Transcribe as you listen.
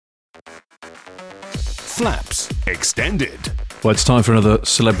Flaps Extended. Well, it's time for another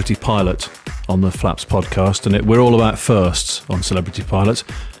Celebrity Pilot on the Flaps podcast, and we're all about firsts on Celebrity Pilot,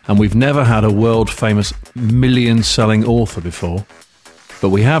 and we've never had a world-famous million-selling author before, but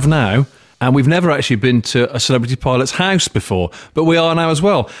we have now, and we've never actually been to a Celebrity Pilot's house before, but we are now as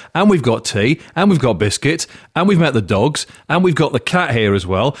well, and we've got tea, and we've got biscuits, and we've met the dogs, and we've got the cat here as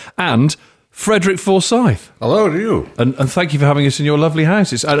well, and Frederick Forsyth. Hello to you. And thank you for having us in your lovely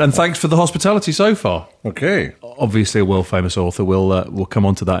house. And thanks for the hospitality so far. Okay. Obviously a world-famous author. We'll come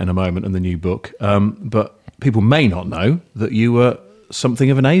on to that in a moment and the new book. But people may not know that you were something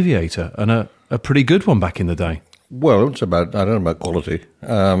of an aviator and a pretty good one back in the day. Well, I don't know about quality.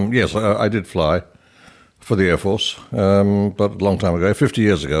 Yes, I did fly for the Air Force, but a long time ago, 50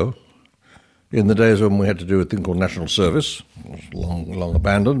 years ago, in the days when we had to do a thing called national service. It was long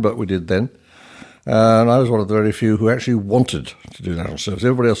abandoned, but we did then. And I was one of the very few who actually wanted to do national service.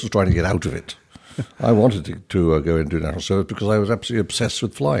 Everybody else was trying to get out of it. I wanted to go and do national service because I was absolutely obsessed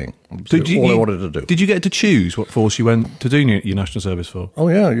with flying. All I wanted to do. Did you get to choose what force you went to do your national service for? Oh,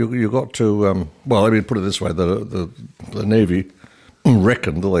 yeah. You got to... well, I mean, put it this way. The Navy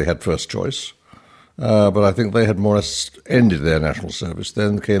reckoned that they had first choice. But I think they had more or less ended their national service.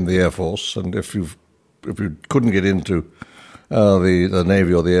 Then came the Air Force, and if you couldn't get into the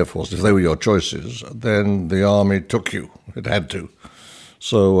Navy or the Air Force, if they were your choices, then the Army took you. It had to.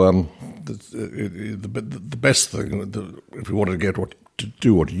 So the best thing, if you wanted to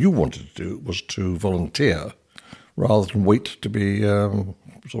do what you wanted to do, was to volunteer rather than wait to be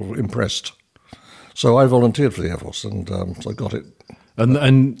sort of impressed. So I volunteered for the Air Force, and so I got it.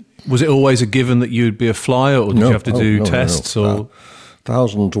 And was it always a given that you'd be a flyer, or did you have to do tests? No. Or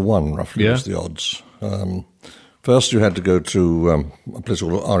 1,000 to 1, roughly, was the odds. First, you had to go to a place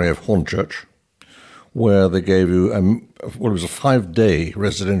called RAF Hornchurch, where they gave you it was a 5-day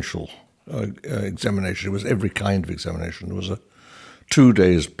residential examination. It was every kind of examination. There was 2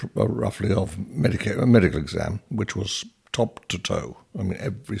 days, roughly, of a medical exam, which was top to toe. I mean,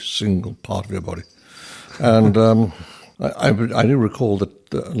 every single part of your body. And I do recall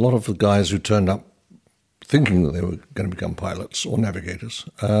that a lot of the guys who turned up thinking that they were going to become pilots or navigators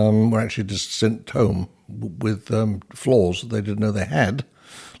were actually just sent home with flaws that they didn't know they had,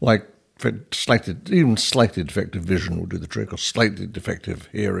 like slightly defective vision would do the trick, or slightly defective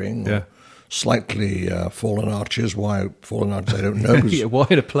hearing, or slightly fallen arches. Why fallen arches, I don't know. Why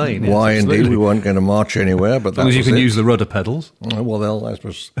in a plane? Why indeed, we weren't going to march anywhere. But as long as you can use the rudder pedals. Well, I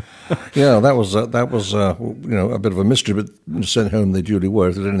suppose, that was a bit of a mystery. But sent home they duly were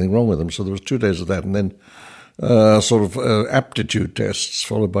if there was anything wrong with them. So there was 2 days of that, and then aptitude tests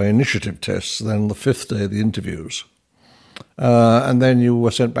followed by initiative tests. Then the 5th day, the interviews. And then you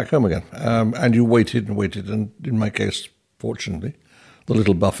were sent back home again. And you waited, and in my case, fortunately, the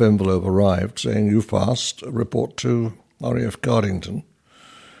little buff envelope arrived saying, "You've passed, report to RAF Cardington,"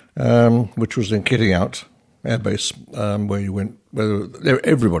 which was in Kitting Out Air Base, where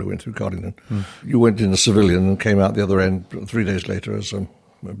everybody went through Cardington. You went in a civilian and came out the other end 3 days later as a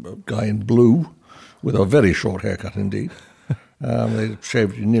guy in blue with a very short haircut indeed. They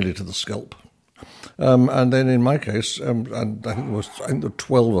shaved you nearly to the scalp. And then in my case, and I think there were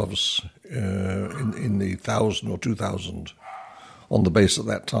 12 of us in the 1,000 or 2,000 on the base at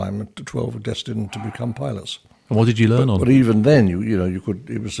that time. 12 were destined to become pilots. And what did you learn on? But even then, you could.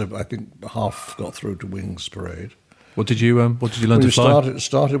 It was, I think, half got through to wings parade. What did you learn to fly?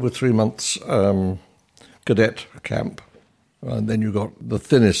 Started with 3 months cadet camp, and then you got the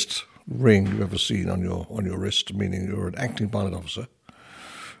thinnest ring you've ever seen on your wrist, meaning you're an acting pilot officer.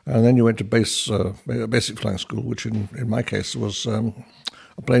 And then you went to basic flying school, which in my case was a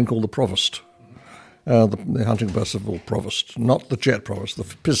plane called the Provost, the Hunting Percival Provost, not the jet Provost, the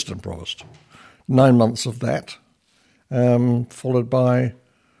piston Provost. 9 months of that, followed by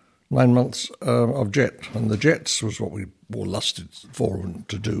 9 months of jet. And the jets was what we all lusted for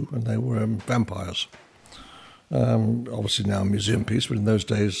to do, and they were vampires. Obviously now a museum piece, but in those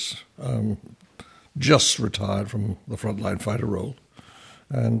days, just retired from the frontline fighter role.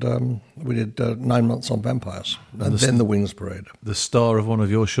 And we did 9 months on vampires, and then the wings parade. The star of one of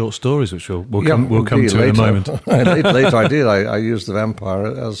your short stories, which we'll come to later. in a moment. Later I did. I used the vampire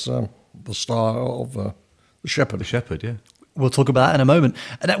as the star of the Shepherd. The Shepherd, yeah. We'll talk about that in a moment.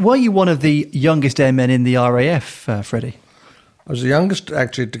 And were you one of the youngest airmen in the RAF, Freddie? I was the youngest,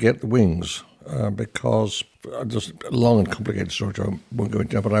 actually, to get the wings, because, just a long and complicated story, which I won't go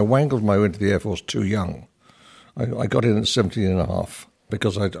into, but I wangled my way into the Air Force too young. I got in at 17 and a half.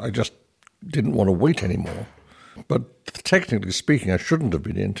 Because I just didn't want to wait anymore. But technically speaking, I shouldn't have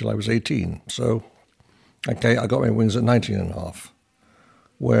been in until I was 18. So, okay, I got my wings at 19 and a half,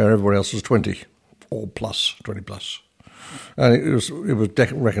 where everyone else was 20 or plus, 20 plus. And it was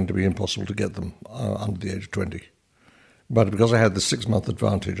reckoned to be impossible to get them under the age of 20. But because I had the 6-month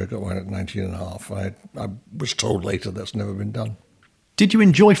advantage, I got one at 19 and a half. I was told later that's never been done. Did you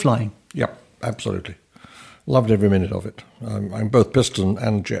enjoy flying? Yep, absolutely. Loved every minute of it. I'm both piston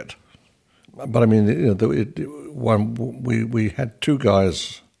and jet. But I mean, we had 2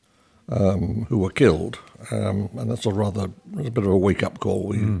 guys who were killed, and that's a bit of a wake-up call.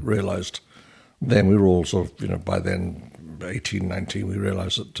 We realised then, we were all sort of, by then, 18, 19, we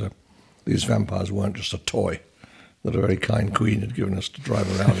realised that these vampires weren't just a toy that a very kind queen had given us to drive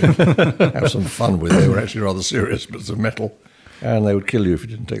around and have some fun with. They were actually rather serious bits of metal, and they would kill you if you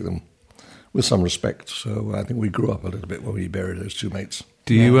didn't take them with some respect. So I think we grew up a little bit when we buried those 2 mates.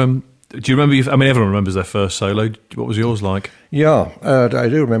 Do you remember? Everyone remembers their first solo. What was yours like? Yeah, I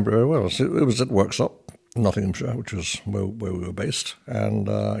do remember very well. It was at Worksop, Nottinghamshire, which was where we were based, and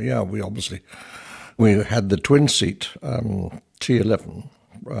we had the twin-seat T11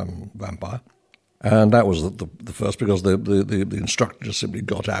 Vampire. And that was the first, because the instructor just simply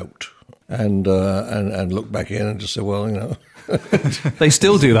got out and looked back in and just said, well, They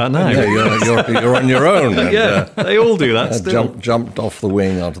still do that now. Yeah, you're on your own. And, they all do that still. Jumped off the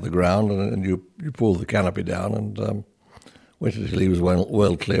wing onto the ground, and you pulled the canopy down and waited until he was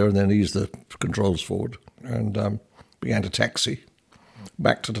well clear, and then eased the controls forward and began to taxi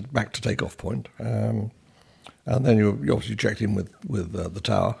back to takeoff point. And then you obviously checked in with the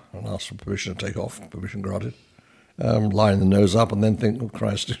tower and asked for permission to take off. Permission granted. Line the nose up and then think, oh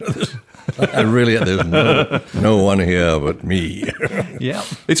Christ, there's no one here but me. Yeah,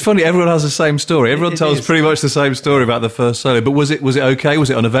 it's funny. Everyone has the same story. Everyone tells pretty much the same story about the first solo. But was it okay?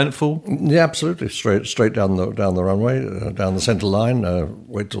 Was it uneventful? Yeah, absolutely. Straight down the runway, down the centre line.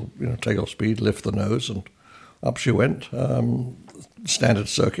 Wait till takeoff speed, lift the nose, and up she went. Standard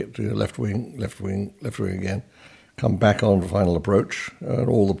circuit, left wing again. Come back on for final approach,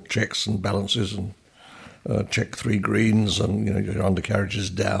 all the checks and balances, and check 3 greens, and your undercarriage is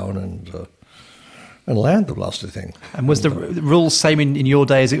down, and land the blasted thing. And was the rules same in your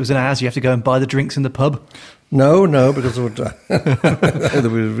day as it was in ours? You have to go and buy the drinks in the pub? No, because there would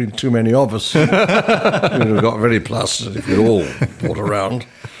have been too many of us. We would have got very plastered if we'd all bought around.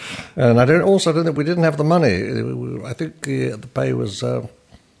 And I don't think we didn't have the money. I think the pay was about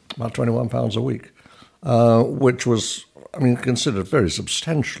 £21 a week, which was, considered very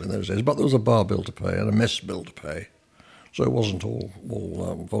substantial in those days. But there was a bar bill to pay and a mess bill to pay, so it wasn't all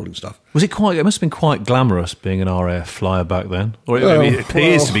folding stuff. Was it quite? It must have been quite glamorous being an RAF flyer back then, or it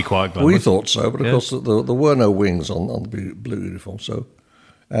appears to be quite glamorous. We thought so, but of course there were no wings on the blue uniform. So,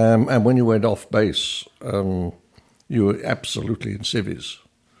 and when you went off base, you were absolutely in civvies.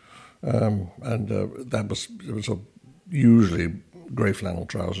 It was usually grey flannel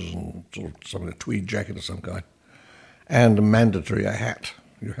trousers and sort of a tweed jacket of some kind, and mandatory a hat.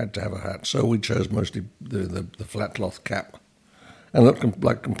 You had to have a hat. So we chose mostly the flat cloth cap, and looked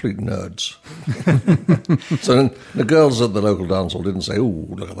like complete nerds. So then the girls at the local dance hall didn't say, "Oh,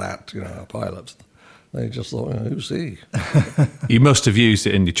 look at that, our pilot." They just thought, "Who's he?" You must have used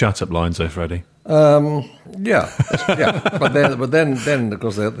it in your chat-up lines, though, Freddie. Yeah. But then,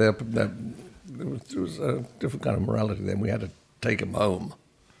 because there was a different kind of morality. Then we had to take them home.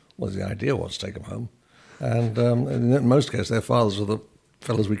 Well, the idea was to take them home, and in most cases, their fathers were the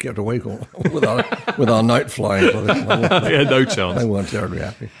fellas we kept awake with our night flying. Yeah, no chance. They weren't terribly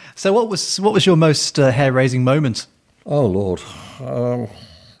happy. So, what was your most hair-raising moment? Oh Lord.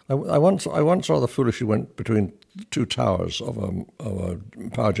 I once rather foolishly went between 2 towers of a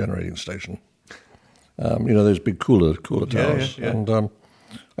power generating station. Those big cooler towers. Yeah. And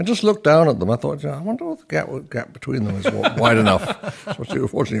I just looked down at them. I thought, I wonder what the gap between them is wide enough.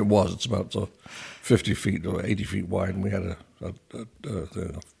 Fortunately, it was. It's about 50 feet or 80 feet wide, and we had a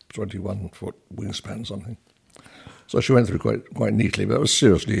 21-foot wingspan or something. So she went through quite neatly, but it was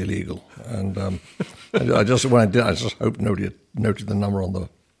seriously illegal. And I just hoped nobody had noted the number on the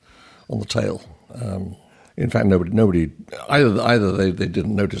tail. In fact, nobody either they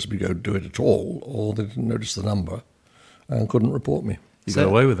didn't notice me go do it at all, or they didn't notice the number and couldn't report me. You got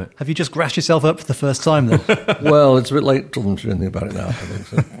away with it. Have you just grashed yourself up for the first time then? Well, it's a bit late to do anything about it now, I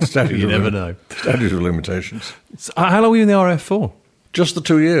think. So You never know. Statute of limitations. So how long were you in the RAF for? Just the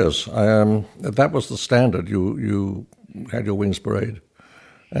 2 years. That was the standard. You had your wings parade,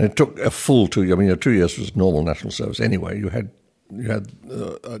 and it took a full 2 years. 2 years was normal national service anyway. You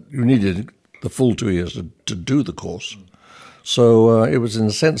needed the full 2 years to do the course. So it was, in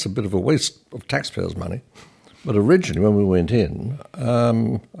a sense, a bit of a waste of taxpayers' money. But originally, when we went in,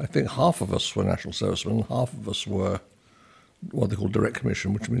 I think half of us were national servicemen, half of us were what they call direct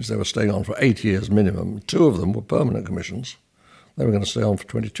commission, which means they were staying on for 8 years minimum. 2 of them were permanent commissions. They were going to stay on for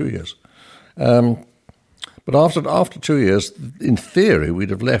 22 years. But after 2 years, in theory, we'd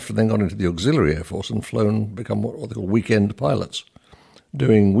have left and then gone into the auxiliary Air Force and become what they call weekend pilots,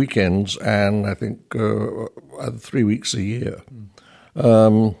 doing weekends and I think 3 weeks a year,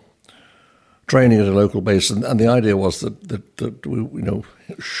 training at a local base. And the idea was that we,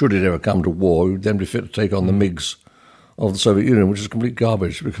 should it ever come to war, we would then be fit to take on the MiGs of the Soviet Union, which is complete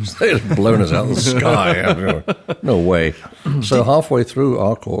garbage because they had blown us out of the sky. No way. So halfway through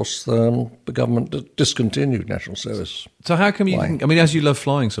our course, the government discontinued national service. So how come you think, as you love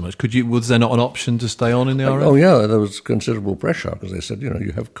flying so much, was there not an option to stay on in the RAF? Oh, yeah, there was considerable pressure because they said,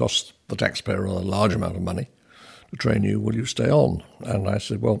 you have cost the taxpayer a large amount of money to train you. Will you stay on? And I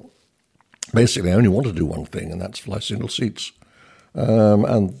said, well, basically I only want to do one thing, and that's fly single seats.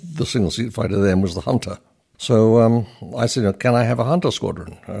 And the single seat fighter then was the Hunter. So I said, can I have a Hunter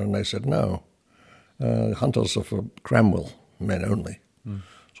squadron? And they said, no. Hunters are for Cranwell men only.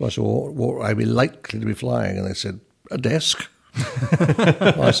 So I said, well, what would I be likely to be flying? And they said, a desk.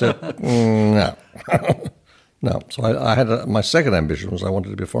 I said, no. No. So I had my second ambition was I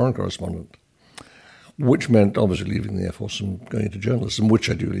wanted to be a foreign correspondent, which meant obviously leaving the Air Force and going into journalism, which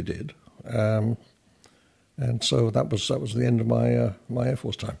I duly did. And so that was the end of my Air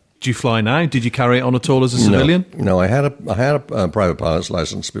Force time. Do you fly now? Did you carry it on at all as a civilian? No, I had a private pilot's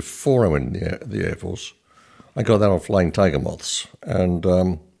license before I went in the Air Force. I got that on flying Tiger Moths, and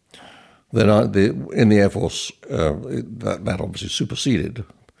then in the Air Force that obviously superseded.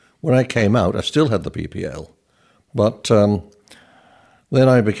 When I came out, I still had the PPL, but then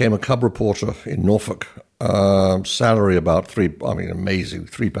I became a cub reporter in Norfolk. Salary about amazing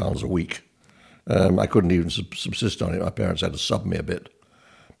 £3 a week. I couldn't even subsist on it. My parents had to sub me a bit.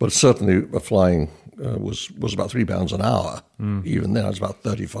 But certainly flying was about £3 an hour. Even then, it was about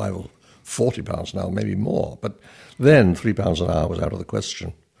 £35 or £40 an hour, maybe more. But then £3 an hour was out of the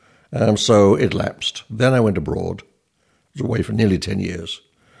question. So it lapsed. Then I went abroad. I was away for nearly 10 years.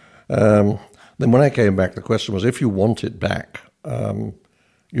 Then when I came back, the question was, if you want it back, you're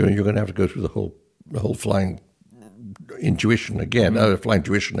going to have to go through the whole flying tuition again. And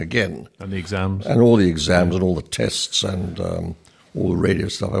the exams. And all the exams and all the tests and all the radio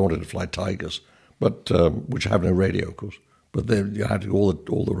stuff. I wanted to fly Tigers, but which have no radio, of course. But then you had to do all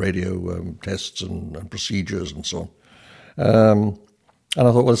the radio tests and procedures and so on. And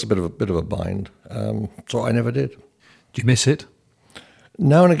I thought, well, it's a bit of a bind. So I never did. Do you miss it?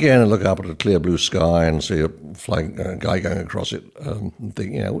 Now and again, I look up at a clear blue sky and see a flying guy going across it, and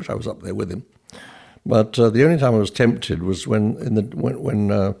think, I wish I was up there with him. But the only time I was tempted was when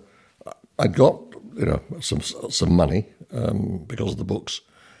I got some money because of the books,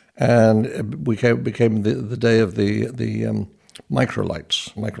 and it became the day of the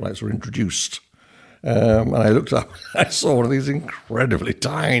microlights. Microlights were introduced, and I looked up. I saw one of these incredibly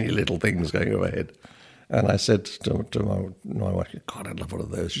tiny little things going overhead, and I said to my wife, "God, I'd love one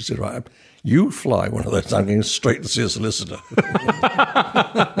of those." She said, "Right, you fly one of those. I'm going straight to see a solicitor."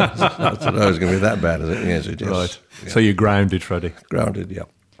 I said, "Oh, it's going to be that bad, is it?" Yes, it is. Right. Yeah. So you're grounded, Freddie. Grounded, yeah.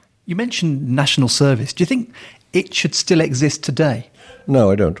 You mentioned national service. Do you think it should still exist today?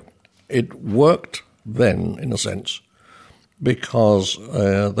 No, I don't. It worked then, in a sense, because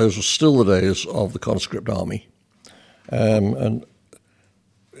those were still the days of the conscript army. And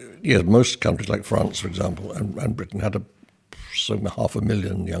yes, most countries like France, for example, and Britain had some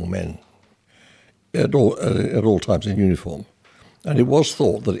 500,000 young men at all times in uniform. And it was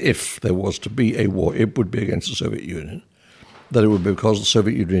thought that if there was to be a war, it would be against the Soviet Union, that it would be because the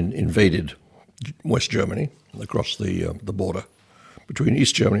Soviet Union invaded West Germany, across the border between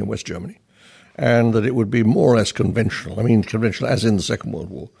East Germany and West Germany, and that it would be more or less conventional. I mean, conventional as in the Second World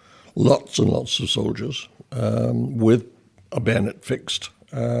War. Lots and lots of soldiers with a bayonet fixed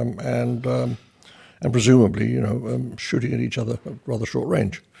and presumably, shooting at each other at rather short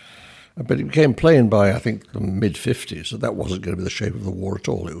range. But it became plain by, I think, the mid-50s that wasn't going to be the shape of the war at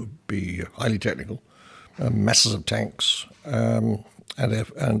all. It would be highly technical, masses of tanks and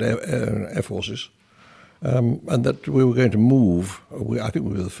air forces, and that we were going to move, I think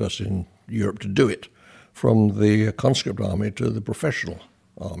we were the first in Europe to do it, from the conscript army to the professional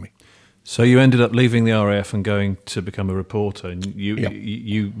army. So you ended up leaving the RAF and going to become a reporter. And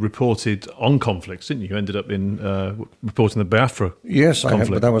you reported on conflicts, didn't you? You ended up in reporting the Biafra conflict. Yes, I have,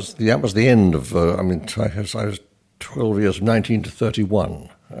 but that was the end of. I was 12 years, from 19 to 31.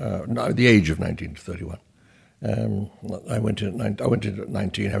 The age of 19 to 31. I went in at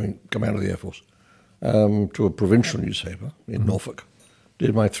 19, having come out of the Air Force, to a provincial newspaper in Norfolk.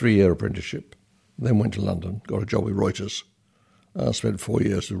 Did my 3-year apprenticeship, then went to London, got a job with Reuters, Spent 4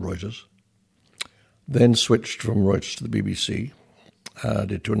 years with Reuters. Then switched from Reuters to the BBC.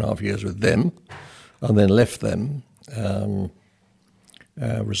 Did 2.5 years with them, and then left them.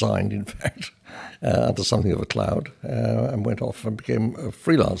 Resigned, in fact, under something of a cloud, and went off and became a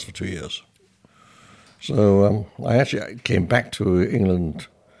freelance for 2 years. So I actually came back to England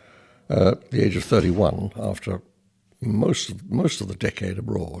at the age of 31 after most of the decade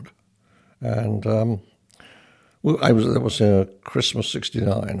abroad, and that was Christmas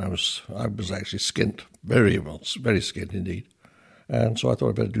 '69. I was actually skint, very skint indeed, and so I thought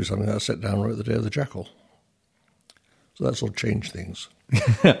I'd better do something. I sat down and wrote The Day of the Jackal. So that sort of changed things.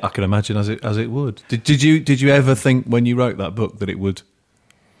 I can imagine as it would. Did you ever think when you wrote that book that it would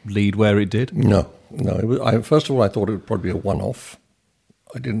lead where it did? No. First of all, I thought it would probably be a one-off.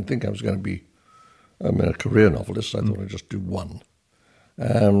 I didn't think I was going to be a career novelist. I thought I'd just do one.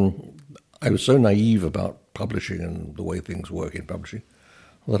 I was so naive about publishing and the way things work in publishing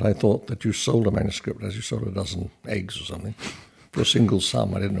that I thought that you sold a manuscript as you sold a dozen eggs or something for a single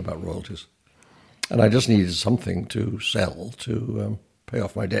sum. I didn't know about royalties. And I just needed something to sell to pay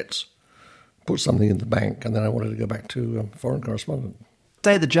off my debts, put something in the bank, and then I wanted to go back to foreign correspondent.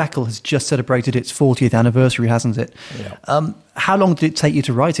 Day of the Jackal has just celebrated its 40th anniversary, hasn't it? Yeah. How long did it take you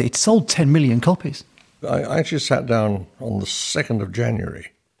to write it? It sold 10 million copies. I actually sat down on the 2nd of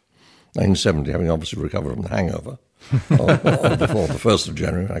January, 1970, having obviously recovered from the hangover of the 1st of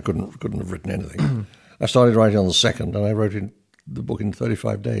January. I couldn't have written anything. I started writing on the 2nd, and I wrote the book in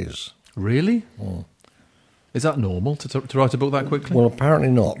 35 days. Really? Oh. Is that normal to write a book that quickly? Well, apparently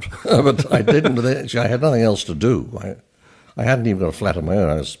not. But I didn't. I had nothing else to do. I hadn't even got a flat of my own.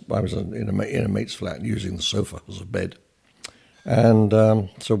 I was in a mate's flat using the sofa as a bed. And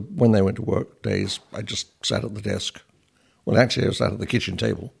so when they went to work days, I just sat at the desk. Well, actually, I sat at the kitchen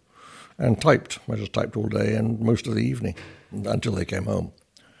table and typed. I just typed all day and most of the evening until they came home.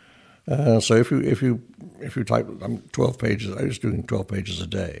 So if you type 12 pages, I was doing 12 pages a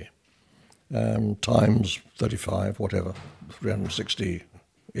day. Times 35, whatever,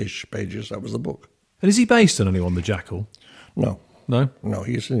 360-ish pages. That was the book. And is he based on anyone, the Jackal? No. No? No,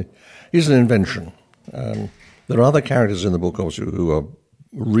 he's an invention. There are other characters in the book, obviously, who are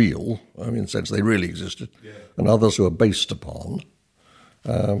real, in the sense they really existed, and others who are based upon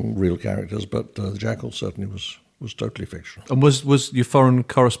real characters, but the Jackal certainly was totally fictional. And was your foreign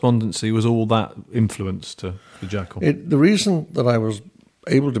correspondency, was all that influence to the Jackal? The reason that I was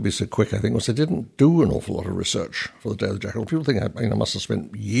able to be so quick, I think, was I didn't do an awful lot of research for The Day of the Jackal. People think I must have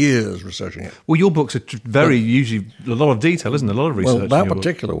spent years researching it. Well, your books are usually a lot of detail, isn't there? A lot of research. Well, that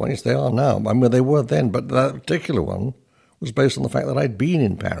particular one, yes, they are now. They were then, but that particular one was based on the fact that I'd been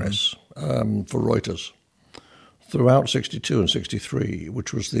in Paris for Reuters throughout 62 and 63,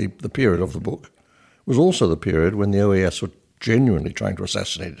 which was the period of the book. It was also the period when the OAS were genuinely trying to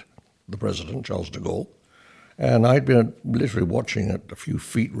assassinate the president, Charles de Gaulle. And I'd been literally watching at a few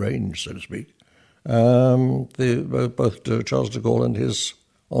feet range, so to speak, both Charles de Gaulle and his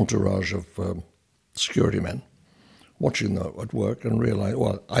entourage of security men, watching them at work and realizing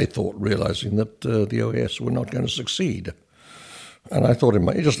that the OAS were not going to succeed. And I thought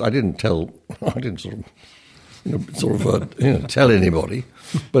I didn't tell anybody,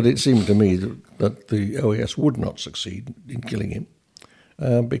 but it seemed to me that the OAS would not succeed in killing him.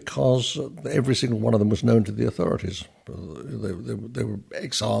 Because every single one of them was known to the authorities. They were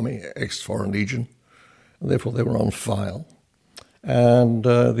ex-army, ex-foreign legion, and therefore they were on file. And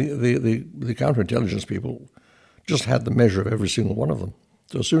the counterintelligence people just had the measure of every single one of them.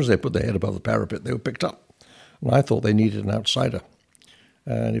 So as soon as they put their head above the parapet, they were picked up. And I thought they needed an outsider.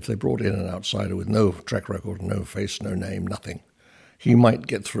 And if they brought in an outsider with no track record, no face, no name, nothing, he might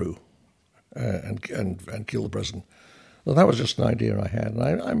get through and kill the president. Well, that was just an idea I had,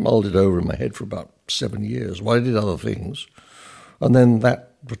 and I mulled it over in my head for about 7 years while I did other things. And then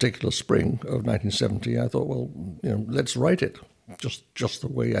that particular spring of 1970, I thought, well, let's write it, just the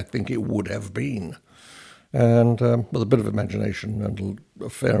way I think it would have been. And with a bit of imagination and a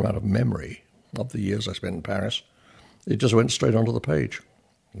fair amount of memory of the years I spent in Paris, it just went straight onto the page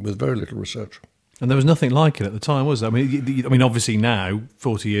with very little research. And there was nothing like it at the time, was there? I mean, obviously now,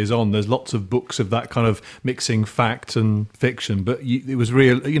 40 years on, there's lots of books of that kind of mixing fact and fiction, but it was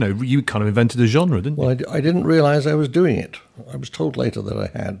real, you kind of invented a genre, didn't you? Well, I didn't realise I was doing it. I was told later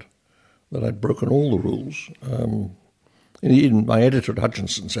that I'd broken all the rules. Even my editor at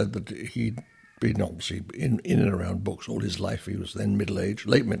Hutchinson said that he'd been obviously in and around books all his life. He was then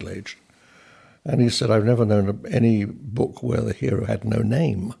late middle-aged. And he said, I've never known any book where the hero had no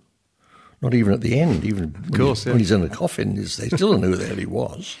name. Not even at the end, even when he's in a coffin, they still don't know who the hell he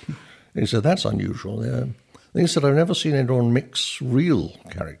was. And he said, that's unusual. He said, I've never seen anyone mix real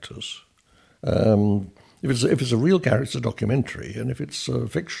characters. If it's a real character, it's a documentary, and if it's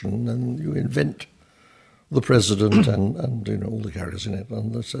fiction, then you invent the president and all the characters in it.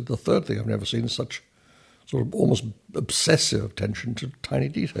 And they said the third thing I've never seen is such sort of almost obsessive attention to tiny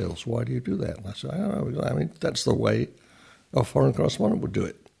details. Why do you do that? And I said, I don't know. I mean, that's the way a foreign correspondent would do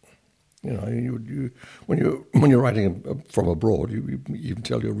it. When you're writing from abroad, you can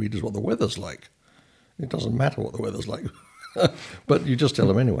tell your readers what the weather's like. It doesn't matter what the weather's like, but you just tell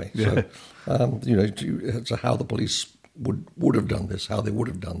them anyway. Yeah. So, it's how the police would have done this, how they would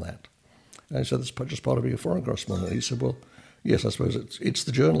have done that. And I said, that's just part of being a foreign correspondent. He said, well, yes, I suppose it's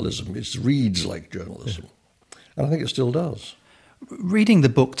the journalism. It reads like journalism. Yeah. And I think it still does. Reading the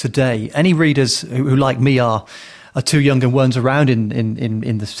book today, any readers who like me are too young and weren't around in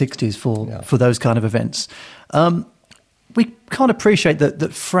the 60s for those kind of events, we can't appreciate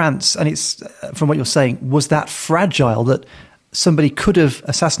that France, and it's from what you're saying, was that fragile that somebody could have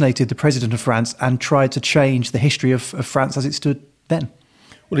assassinated the president of France and tried to change the history of France as it stood then.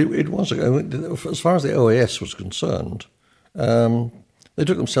 Well, it was. As far as the OAS was concerned, they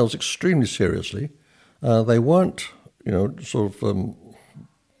took themselves extremely seriously. They weren't, sort of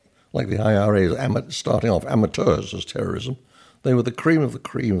like the IRA, starting off amateurs as terrorism. They were the cream of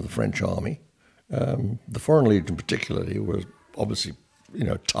the French army. The Foreign Legion particularly was obviously,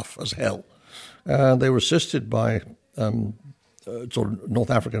 tough as hell. They were assisted by sort of North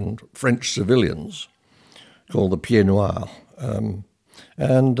African French civilians called the Pieds Noirs.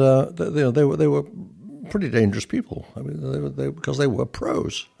 They were pretty dangerous people. I mean, because they were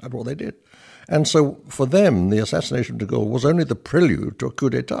pros at what they did. And so for them, the assassination of de Gaulle was only the prelude to a coup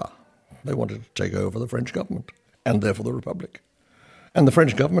d'etat. They wanted to take over the French government and therefore the Republic. And the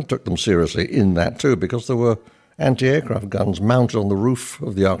French government took them seriously in that too, because there were anti-aircraft guns mounted on the roof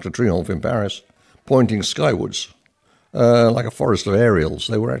of the Arc de Triomphe in Paris, pointing skywards, like a forest of aerials.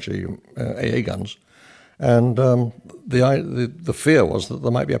 They were actually AA guns. And the fear was that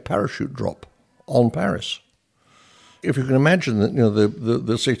there might be a parachute drop on Paris. If you can imagine that,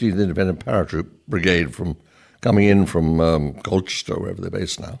 the 16th Independent Parachute Brigade coming in from Colchester, wherever they're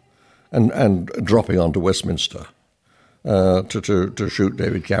based now, and dropping onto Westminster to shoot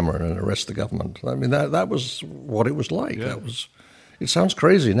David Cameron and arrest the government. I mean, that was what it was like. Yeah. It sounds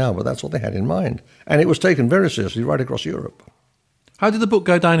crazy now, but that's what they had in mind. And it was taken very seriously right across Europe. How did the book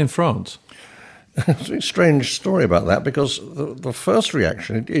go down in France? It's a strange story about that, because the first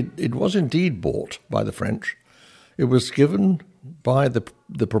reaction, it was indeed bought by the French. It was given by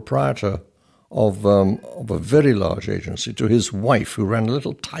the proprietor of a very large agency to his wife, who ran a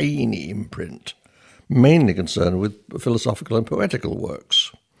little tiny imprint, mainly concerned with philosophical and poetical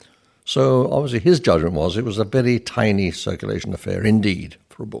works. So obviously his judgment was it was a very tiny circulation affair indeed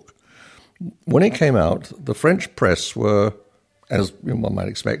for a book. When it came out, the French press were, as one might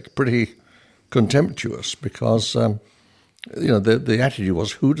expect, pretty contemptuous, because the attitude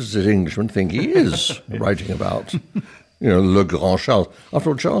was, who does this Englishman think he is writing about Le Grand Charles?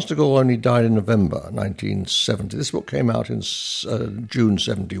 After all, Charles de Gaulle only died in November 1970. This book came out in June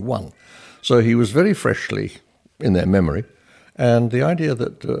 71. So he was very freshly in their memory. And the idea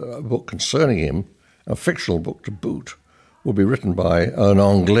that a book concerning him, a fictional book to boot, would be written by an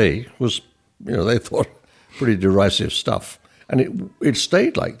Anglais was, they thought, pretty derisive stuff. And it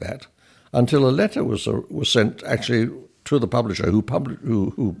stayed like that until a letter was sent actually to the publisher who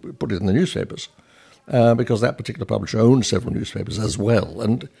put it in the newspapers, because that particular publisher owned several newspapers as well.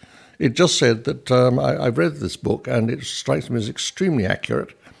 And it just said that I've read this book and it strikes me as extremely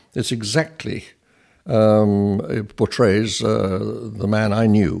accurate. It's exactly, it portrays the man I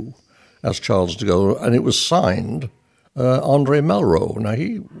knew as Charles de Gaulle, and it was signed André Malraux. Now,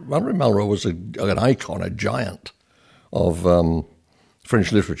 André Malraux was an icon, a giant of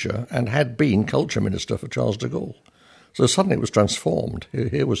French literature, and had been culture minister for Charles de Gaulle. So suddenly it was transformed.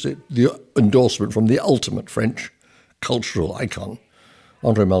 Here was the endorsement from the ultimate French cultural icon.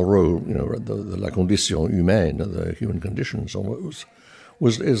 André Malraux, the La Condition Humaine, the human conditions, is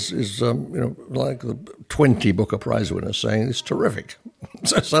like the 20 Booker Prize winners saying it's terrific.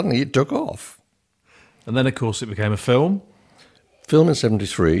 So suddenly it took off. And then, of course, it became a film. Film in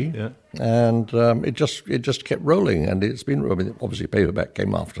 73, yeah. And it just kept rolling, and it's been, obviously paperback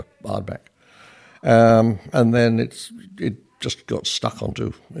came after hardback. And then it just got stuck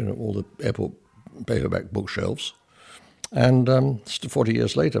onto all the airport paperback bookshelves, and 40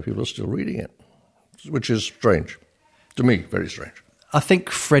 years later, people are still reading it, which is strange to me, very strange. I think,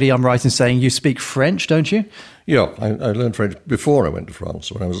 Freddie, I'm right in saying you speak French, don't you? Yeah, I learned French before I went to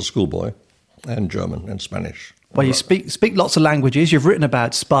France when I was a schoolboy, and German and Spanish. Well, you speak lots of languages. You've written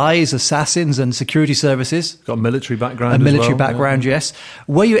about spies, assassins, and security services. Got a military background. A military as well. background, yes.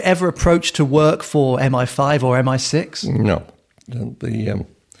 Were you ever approached to work for MI5 or MI6? No.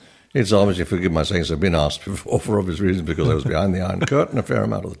 It's obviously, forgive my saying, so I've been asked before for obvious reasons because I was behind the Iron Curtain a fair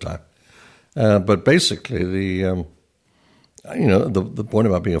amount of the time. But basically, the point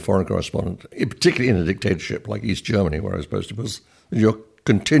about being a foreign correspondent, particularly in a dictatorship like East Germany, where I was posted, was that you're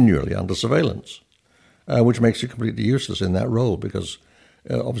continually under surveillance, which makes you completely useless in that role because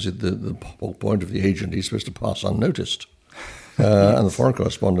obviously the whole point of the agent is supposed to pass unnoticed. And the foreign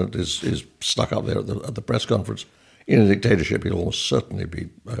correspondent is stuck up there at the press conference. In a dictatorship, he'll almost certainly be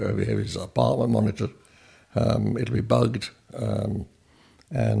his apartment monitored. It'll be bugged,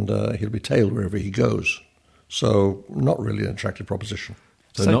 and he'll be tailed wherever he goes. So, not really an attractive proposition.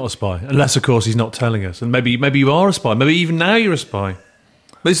 So not a spy, unless of course he's not telling us. And maybe you are a spy. Maybe even now you're a spy.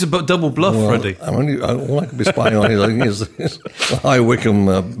 But it's a double bluff, Freddie. All I could be spying on is the High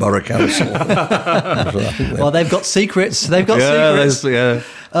Wycombe Borough Council. Well, they've got secrets. They've got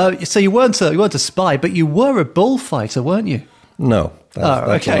secrets. So you weren't a spy, but you were a bullfighter, weren't you? No.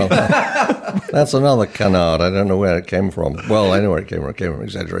 That's okay. That's another canard. I don't know where it came from. Well, I know where it came from. It came from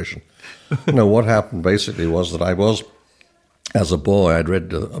exaggeration. No, what happened basically was that I was, as a boy, I'd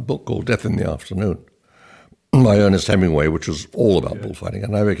read a book called Death in the Afternoon by Ernest Hemingway, which was all about bullfighting,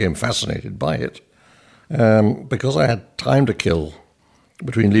 and I became fascinated by it because I had time to kill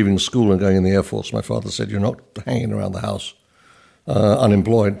between leaving school and going in the Air Force. My father said, "You're not hanging around the house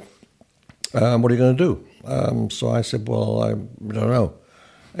unemployed. What are you going to do?" So I said, "Well, I don't know."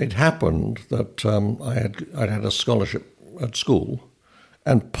 It happened that I'd had a scholarship at school,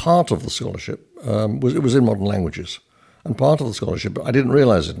 and part of the scholarship was in modern languages, and part of the scholarship, I didn't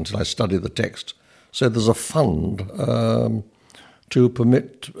realize it until I studied the text. So there's a fund to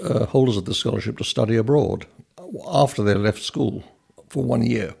permit holders of the scholarship to study abroad after they left school for 1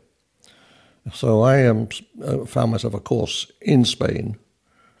 year. So I found myself a course in Spain,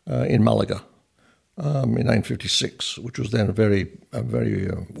 in Malaga, in 1956, which was then a very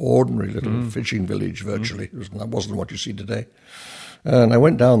ordinary little fishing village, virtually. It wasn't what you see today. And I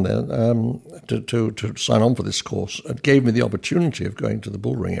went down there to sign on for this course. It gave me the opportunity of going to the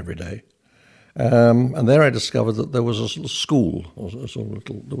bull ring every day. And there I discovered that there was a little school.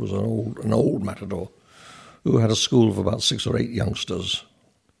 There was an old matador who had a school of about 6 or 8 youngsters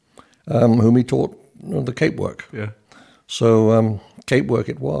whom he taught the cape work. Yeah. So cape work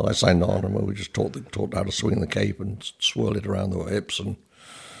it was. I signed on, and we just taught how to swing the cape and swirl it around the hips and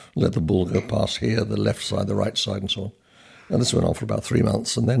let the bull go past here, the left side, the right side, and so on. And this went on for about 3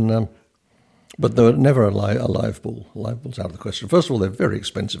 months, and then. But there were never a live bull. Live bull's out of the question. First of all, they're very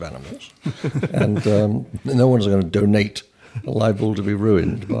expensive animals, and no one's going to donate a live bull to be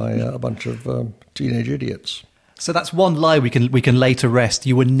ruined by a bunch of teenage idiots. So that's one lie we can lay to rest.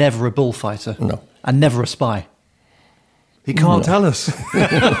 You were never a bullfighter. No. And never a spy. He can't tell us.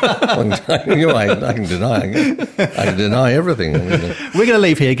 I can deny everything. We're going to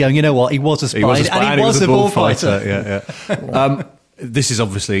leave here going, you know what, he was a spy, and he was a bullfighter. Yeah. This is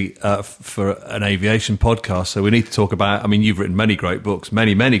obviously for an aviation podcast, so we need to talk about, I mean, you've written many great books,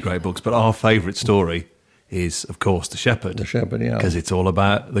 many great books, but our favourite story is, of course, The Shepherd. The Shepherd, yeah. Because it's all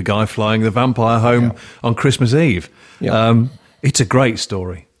about the guy flying the vampire home on Christmas Eve. Yeah. It's a great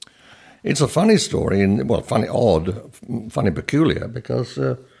story. It's a funny story, funny, odd, funny, peculiar, because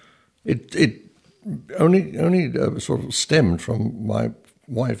it only sort of stemmed from my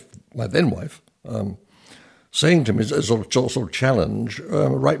then wife, saying to me as a sort of challenge,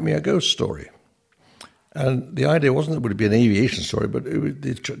 write me a ghost story. And the idea wasn't that it would be an aviation story, but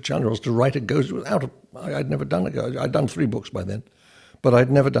the challenge was to write a ghost. I'd never done a ghost. I'd done 3 books by then, but I'd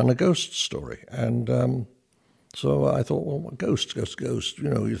never done a ghost story. And so I thought, well, ghost.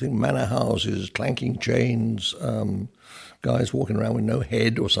 You think manor houses, clanking chains, guys walking around with no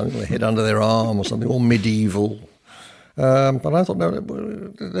head or something, with a head under their arm or something, all medieval. But I thought, no,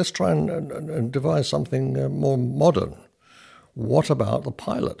 let's try and devise something more modern. What about a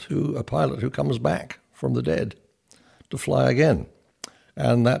pilot who comes back from the dead to fly again?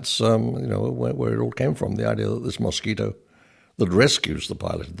 And that's where it all came from. The idea that this mosquito that rescues the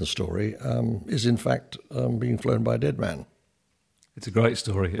pilot in the story is in fact being flown by a dead man. It's a great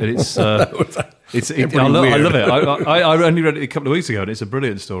story. It's I love it. I only read it a couple of weeks ago, and it's a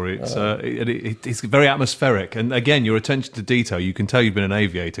brilliant story. It's very atmospheric, and again, your attention to detail. You can tell you've been an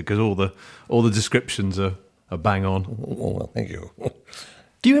aviator because all the descriptions are bang on. Well, thank you.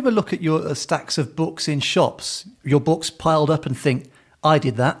 Do you ever look at your stacks of books in shops, your books piled up, and think, I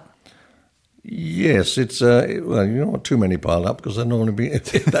did that? Yes, it's well, you don't want too many piled up because they're normally be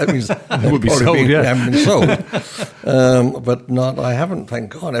that means they would be sold. haven't been sold. But not, I haven't,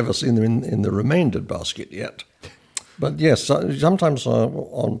 thank God, ever seen them in the remaindered basket yet. But yes, sometimes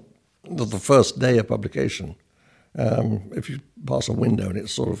on the first day of publication, if you pass a window and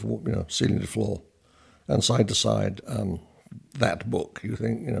it's sort of ceiling to floor and side to side, that book, you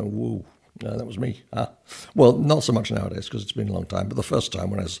think woo, no, that was me. Well, not so much nowadays because it's been a long time. But the first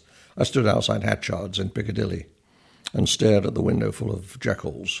time when I stood outside Hatchard's in Piccadilly and stared at the window full of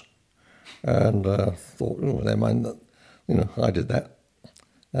jackals and thought, never mind that, I did that.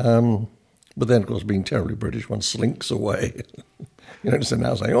 But then, of course, being terribly British, one slinks away. Just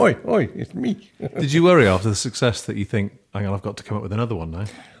now saying, oi, it's me. Did you worry after the success that you think, hang on, I've got to come up with another one now?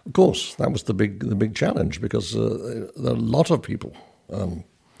 Of course, that was the big challenge because a lot of people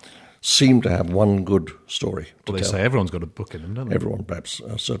seem to have one good story to Well, they tell. say everyone's got a book in them, don't they? Everyone, perhaps,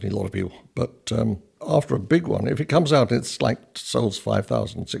 certainly a lot of people. But after a big one, if it comes out, it's like sells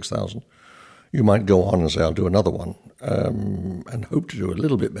 5,000, 6,000, you might go on and say, I'll do another one, and hope to do a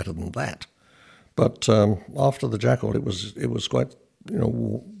little bit better than that. But after the Jackal, it was quite,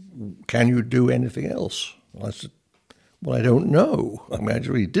 can you do anything else? I said, well, I don't know. I mean, I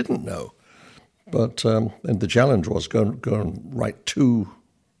really didn't know. But and the challenge was go and write 2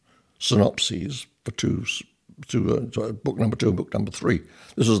 synopses for book number 2 and book number 3.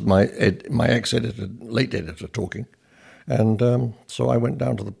 This was my ex-editor, late editor, talking. And so I went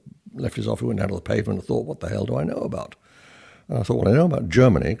down to left his office, went down to the pavement and thought, what the hell do I know about? And I thought, well, I know about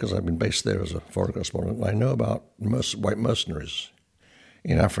Germany, because I've been based there as a foreign correspondent, and I know about white mercenaries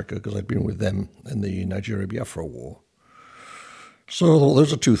in Africa, because I'd been with them in the Nigeria-Biafra War. So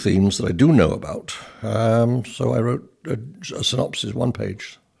those are 2 themes that I do know about. So I wrote a synopsis, 1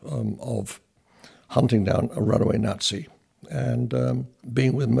 page, of hunting down a runaway Nazi and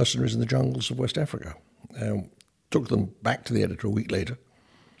being with mercenaries in the jungles of West Africa. Took them back to the editor a week later,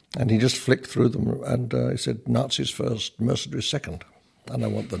 and he just flicked through them and he said, Nazis first, mercenaries second. And I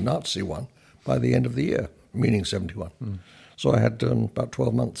want the Nazi one by the end of the year, meaning 71. So I had about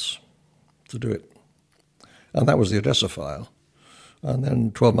 12 months to do it. And that was the Odessa file. And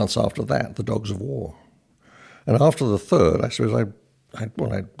then 12 months after that, the Dogs of War. And after the third, I suppose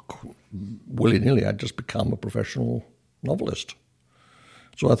I'd willy-nilly, I'd just become a professional novelist.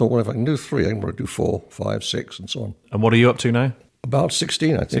 So I thought, well, if I can do 3, I can probably do 4, 5, 6, and so on. And what are you up to now? About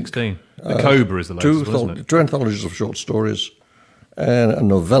 16, I think. 16. The Cobra is the latest, isn't it? 2 anthologies of short stories, and a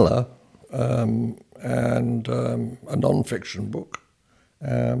novella, and a non-fiction book.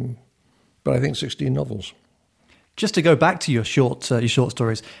 But I think 16 novels. Just to go back to your short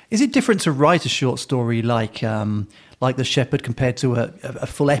stories, is it different to write a short story like The Shepherd compared to a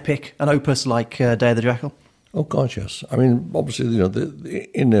full epic, an opus like Day of the Jackal? Oh, gosh, yes. I mean, obviously,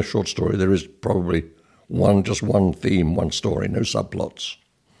 in a short story, there is probably just one theme, one story, no subplots.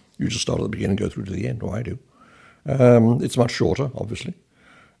 You just start at the beginning and go through to the end, or I do. It's much shorter, obviously.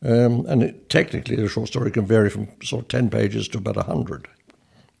 And technically, a short story can vary from sort of 10 pages to about 100.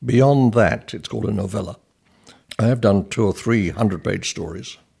 Beyond that, it's called a novella. I have done 2 or 3 100-page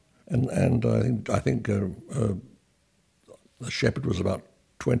stories, and I think The Shepherd was about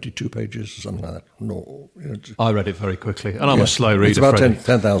 22 pages or something like that. No, I read it very quickly, and I'm a slow reader. It's about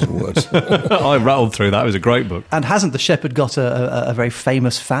 10,000 words. I rattled through that. It was a great book. And hasn't The Shepherd got a very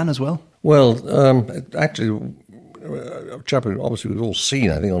famous fan as well? Well, actually, a chap who obviously we've all seen,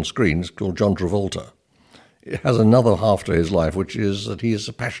 I think, on screen, is called John Travolta. It has another half to his life, which is that he is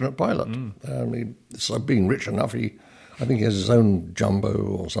a passionate pilot. So being rich enough, I think he has his own jumbo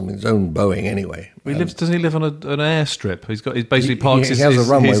or something, his own Boeing anyway. Doesn't he live on an airstrip? He basically parks his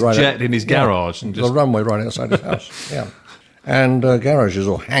right jet in his garage. And the runway right outside his house, yeah. And garages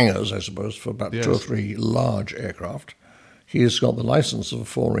or hangars, I suppose, for about 2 or 3 large aircraft. He's got the license of a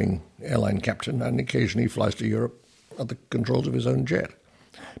 4-ring airline captain, and occasionally he flies to Europe at the controls of his own jet.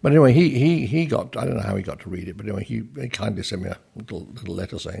 But anyway, he got, I don't know how he got to read it, but anyway, he kindly sent me a little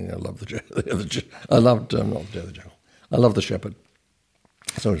letter saying, I love the I loved, not the Jackal, I love The Shepherd.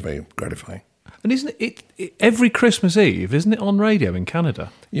 So it was very gratifying. And isn't it every Christmas Eve, isn't it on radio in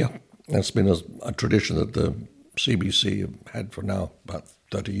Canada? Yeah, that's been a tradition that the CBC have had for now about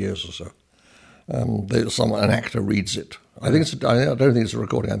 30 years or so. An actor reads it. I don't think it's a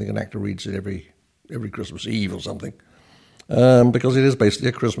recording. I think an actor reads it every Christmas Eve or something. Because it is basically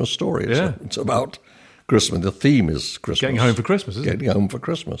a Christmas story. It's about Christmas. The theme is Christmas. Getting home for Christmas, isn't it? Getting home for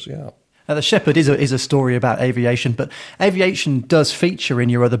Christmas, yeah. The Shepherd is a story about aviation, but aviation does feature in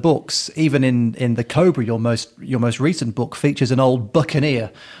your other books. Even in the Cobra, your most recent book features an old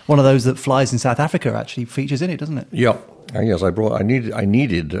Buccaneer, one of those that flies in South Africa. Actually, features in it, doesn't it? Yeah, yes. I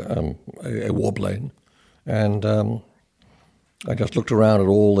needed a warplane, and I just looked around at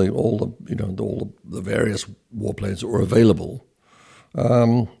all the various warplanes that were available.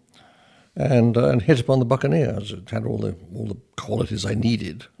 And hit upon the Buccaneer. It had all the qualities I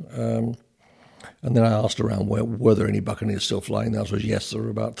needed. And then I asked around, were there any Buccaneers still flying? The answer was yes, there were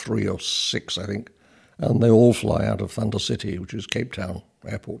about 3 or 6, I think. And they all fly out of Thunder City, which is Cape Town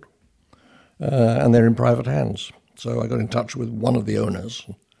Airport. And they're in private hands. So I got in touch with one of the owners,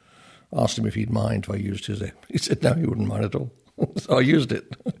 and asked him if he'd mind if I used his. He said, no, he wouldn't mind at all. So I used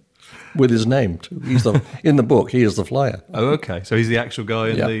it. With his name too. In the book, he is the flyer. Oh, okay. So he's the actual guy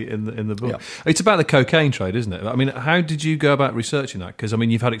in the book. Yeah. It's about the cocaine trade, isn't it? I mean, how did you go about researching that? Because I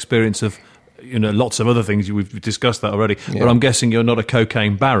mean, you've had experience of lots of other things. We've discussed that already. Yeah. But I'm guessing you're not a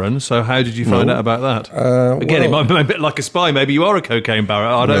cocaine baron. So how did you find out about that? Again, it might be a bit like a spy. Maybe you are a cocaine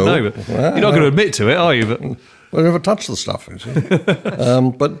baron. I don't know. But you're not going to admit to it, are you? But I never touched the stuff. You see.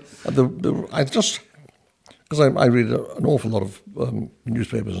 But I just. Because I read an awful lot of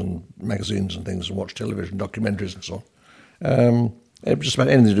newspapers and magazines and things and watch television, documentaries and so on. Just about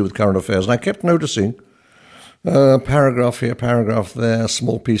anything to do with current affairs. And I kept noticing paragraph here, paragraph there,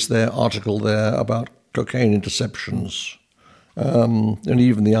 small piece there, article there about cocaine interceptions. And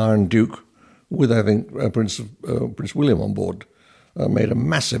even the Iron Duke, with, I think, Prince William on board, made a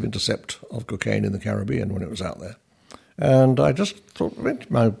massive intercept of cocaine in the Caribbean when it was out there. And I just thought,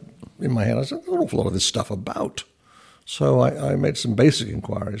 in my head, I said, there's an awful lot of this stuff about. So I made some basic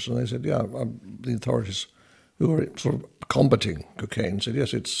inquiries, and they said, the authorities who are sort of combating cocaine said,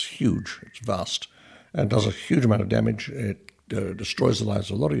 yes, it's huge, it's vast, and does a huge amount of damage. It destroys the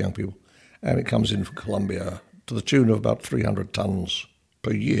lives of a lot of young people, and it comes in from Colombia to the tune of about 300 tons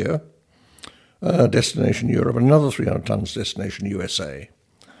per year, destination Europe, another 300 tons destination USA.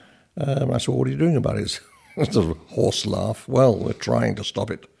 I said, what are you doing about it? Sort of horse laugh. Well, we're trying to stop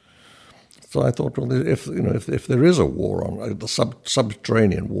it. So I thought, well, if there is a war on, the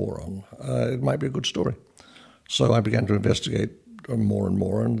subterranean war on, it might be a good story. So I began to investigate more and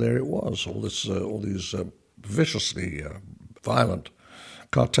more, and there it was. All these viciously violent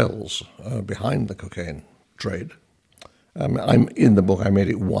cartels behind the cocaine trade. I'm in the book. I made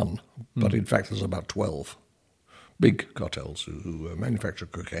it one, but in fact there's about 12 big cartels who manufacture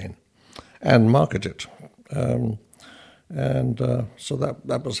cocaine and market it. So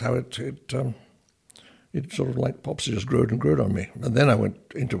that was how it sort of like Popsy just growed and growed on me. And then I went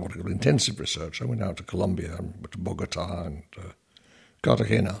into what I call intensive research. I went out to Colombia, and to Bogota and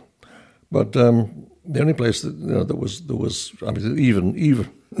Cartagena. But the only place that was I mean, even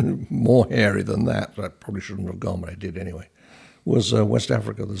more hairy than that, I probably shouldn't have gone, but I did anyway, was West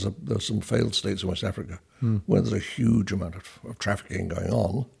Africa. There's some failed states in West Africa where there's a huge amount of trafficking going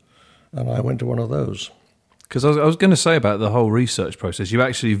on. And I went to one of those. Because I was going to say about the whole research process, you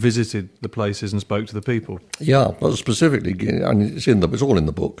actually visited the places and spoke to the people. Yeah, but specifically, I mean, it's all in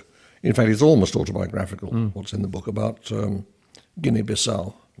the book. In fact, it's almost autobiographical, what's in the book about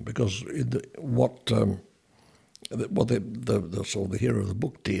Guinea-Bissau, because what the sort of the hero of the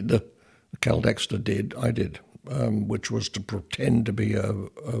book did, Cal Dexter did, I did, which was to pretend to be a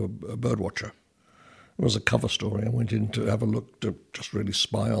bird watcher. It was a cover story. I went in to have a look to just really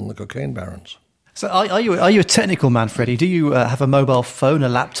spy on the cocaine barons. So are you a technical man, Freddie? Do you have a mobile phone, a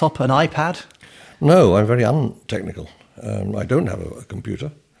laptop, an iPad? No, I'm very untechnical. I don't have a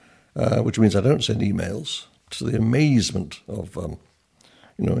computer, which means I don't send emails, to the amazement of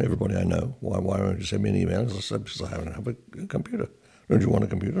everybody I know. Why won't you send me an email? As I said, because I don't have a computer. Don't you want a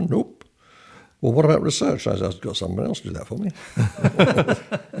computer? Nope. Well, what about research? I said, I've got someone else to do that for me.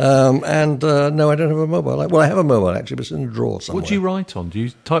 No, I don't have a mobile. Well, I have a mobile, actually, but it's in a drawer somewhere. What do you write on? Do you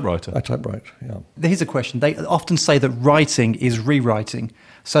typewriter? I typewrite, yeah. Here's a question. They often say that writing is rewriting.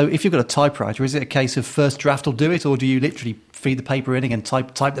 So if you've got a typewriter, is it a case of first draft will do it, or do you literally feed the paper in and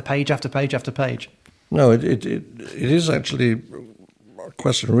type the page after page after page? No, it is actually a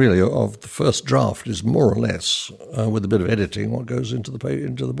question, really, of the first draft is more or less, with a bit of editing, what goes into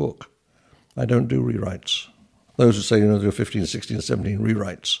the book. I don't do rewrites. Those who say, there are 15, 16, 17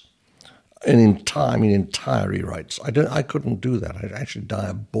 rewrites. Entire rewrites. I couldn't do that. I'd actually die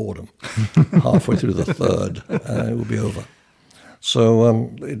of boredom. Halfway through the third, it would be over. So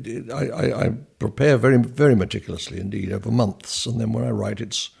I prepare very, very meticulously indeed over months, and then when I write,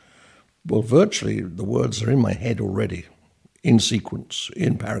 virtually the words are in my head already, in sequence,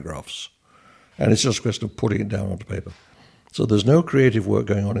 in paragraphs, and it's just a question of putting it down onto paper. So there's no creative work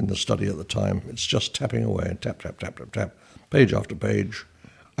going on in the study at the time. It's just tapping away and tap, tap, tap, tap, tap, page after page.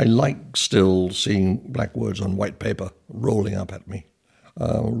 I like still seeing black words on white paper rolling up at me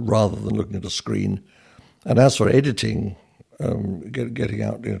rather than looking at a screen. And as for editing, getting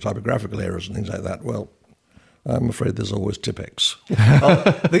out typographical errors and things like that, well, I'm afraid there's always Tipex.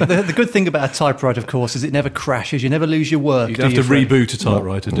 The good thing about a typewriter, of course, is it never crashes. You never lose your work. You don't have to reboot a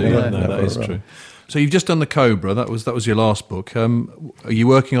typewriter, do you? No, that is true. So you've just done The Cobra. That was your last book. Are you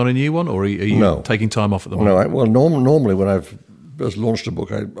working on a new one, or are you taking time off at the moment? No. Normally when I've first launched a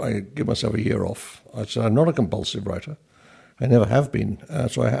book, I give myself a year off. I said I'm not a compulsive writer. I never have been.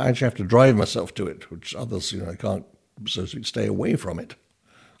 So I actually have to drive myself to it, which others, I can't, so to speak, stay away from it.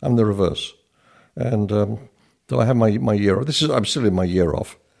 I'm the reverse. And so I have my year off. I'm still in my year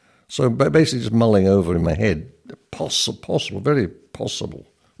off. So basically just mulling over in my head possible, very possible,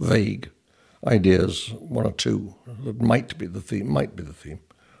 vague ideas, one or two, that might be the theme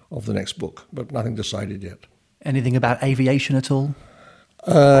of the next book, but nothing decided yet. Anything about aviation at all?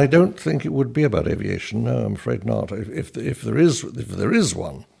 I don't think it would be about aviation. No, I'm afraid not. If there is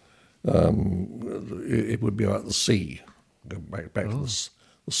one, it would be about the sea. Go back to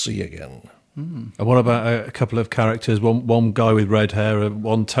the sea again. And what about a couple of characters? One guy with red hair,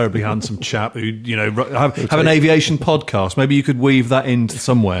 one terribly handsome chap who have an aviation podcast. Maybe you could weave that in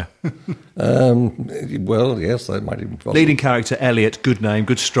somewhere. Well, yes, that might even be possible. Leading character Elliot, good name,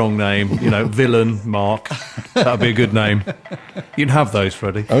 good strong name. Villain Mark, that'd be a good name. You'd have those,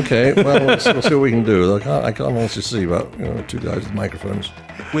 Freddie. Okay, well, we'll see what we can do. I can't honestly see about two guys with microphones.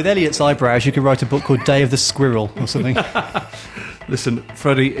 With Elliot's eyebrows, you could write a book called Day of the Squirrel or something. Listen,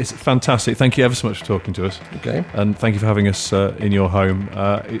 Freddie, it's fantastic. Thank you ever so much for talking to us. Okay. And thank you for having us in your home.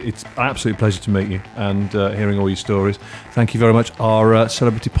 It's an absolute pleasure to meet you and hearing all your stories. Thank you very much. Our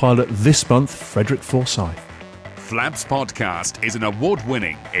celebrity pilot this month, Frederick Forsyth. Flaps Podcast is an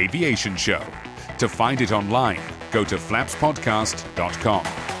award-winning aviation show. To find it online, go to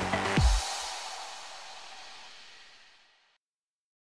flapspodcast.com.